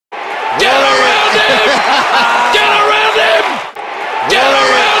Get around him! Get around him! Get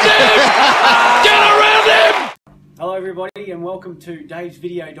around him! Get around him! Hello everybody and welcome to Dave's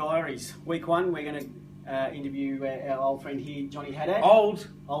Video Diaries. Week 1 we're going to interview our old friend here, Johnny Haddad. Old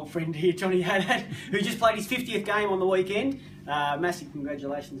friend here, Johnny Haddad, who just played his 50th game on the weekend. Massive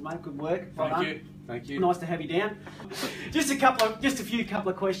congratulations, mate. Good work. Thank you. Nice to have you down. Just a few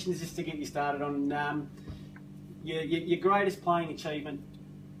questions just to get you started on your greatest playing achievement,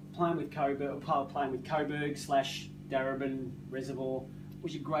 playing with Coburg / Darabin Reservoir.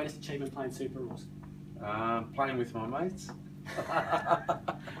 Was your greatest achievement playing Superules? Playing with my mates.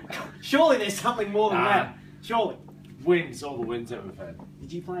 Surely there's something more than that. Surely. Wins, all the wins that we've had.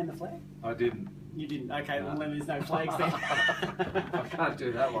 Did you play in the flag? I didn't. You didn't? Okay, well then there's no flags there. I can't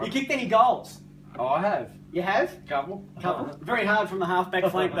do that one. You kicked any goals? Oh, I have. You have? Couple. Very hard from the half-back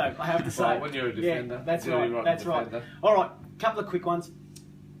flank though, I have to say. Well, when you're a defender. Yeah, that's right, that's right. All right, couple of quick ones.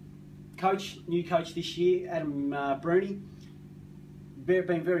 New coach this year, Adam Bruni.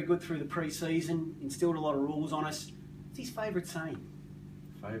 Been very good through the pre-season, instilled a lot of rules on us. What's his favourite saying?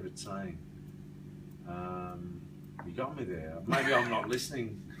 Favourite saying? You got me there. Maybe I'm not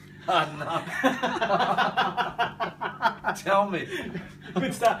listening. No. Tell me.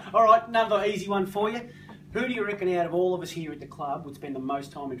 Good stuff. All right, another easy one for you. Who do you reckon out of all of us here at the club would spend the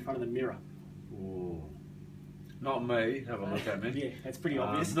most time in front of the mirror? Ooh. Not me. Have a look at me. Yeah, that's pretty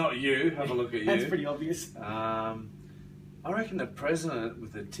obvious. Not you. Have a look at you. That's pretty obvious. I reckon the president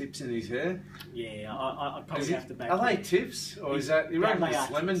with the tips in his hair. Yeah, I'd probably have to back. Are they tips, or is that? You reckon it's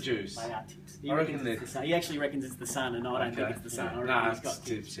lemon juice? They are tips. I reckon it's the sun. He actually reckons it's the sun, and I don't think it's the sun. No, it's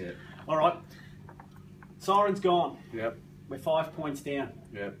tips. Yeah. All right. Siren's gone. Yep. We're 5 points down.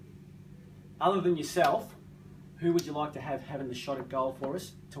 Yep. Other than yourself, who would you like to have having the shot at goal for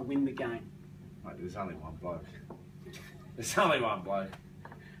us to win the game? Mate, there's only one bloke. There's only one bloke.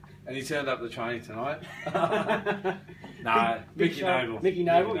 And he turned up the training tonight. No, Mickey Noble. Mickey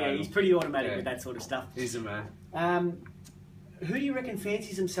Noble, yeah, he's pretty automatic with that sort of stuff. He's a man. Who do you reckon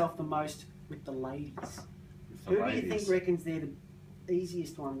fancies himself the most with the ladies? Who do you think reckons they're the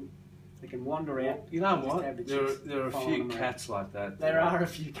easiest one that can wander out? You know what? There are a few cats like that. There are a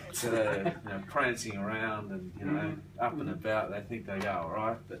few cats that are prancing around and up and about. They think they go all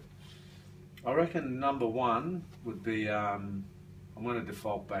right, but I reckon number one would be. I'm going to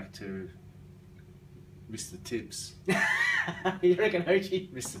default back to Mr. Tips. You reckon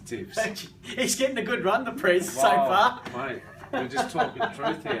Hoochie? Mr. Tips. He's getting a good run, the Prez, so far. Mate, we're just talking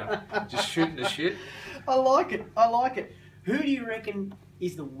truth here. Just shooting the shit. I like it. I like it. Who do you reckon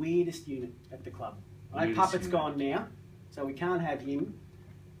is the weirdest unit at the club? I know Puppet's gone now, so we can't have him.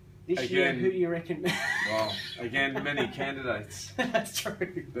 This year, who do you reckon? Well, again, many candidates. That's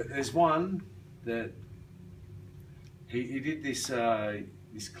true. But there's one that he did this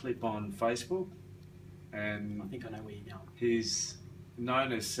clip on Facebook, and I think I know where you're going. He's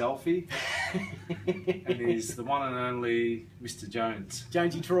known as Selfie, and he's the one and only Mr. Jones.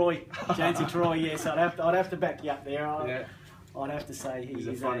 Jonesy Troy. Yes, I'd have to back you up there. I'd have to say he's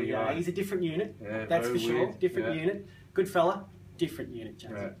a funny guy. He's a different unit. Yeah, that's for sure. Weird. Different unit. Good fella. Different unit,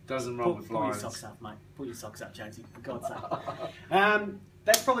 Jonesy. Yeah, doesn't roll with lions. Pull your socks up, mate. Pull your socks up, Jonesy. For God's sake.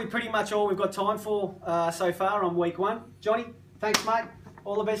 That's probably pretty much all we've got time for so far on week 1. Johnny, thanks, mate.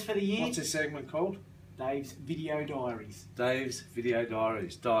 All the best for the year. What's this segment called? Dave's Video Diaries. Dave's Video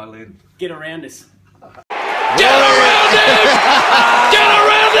Diaries. Dial in. Get around us. Get around him! Get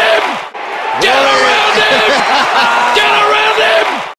around him! Get around him!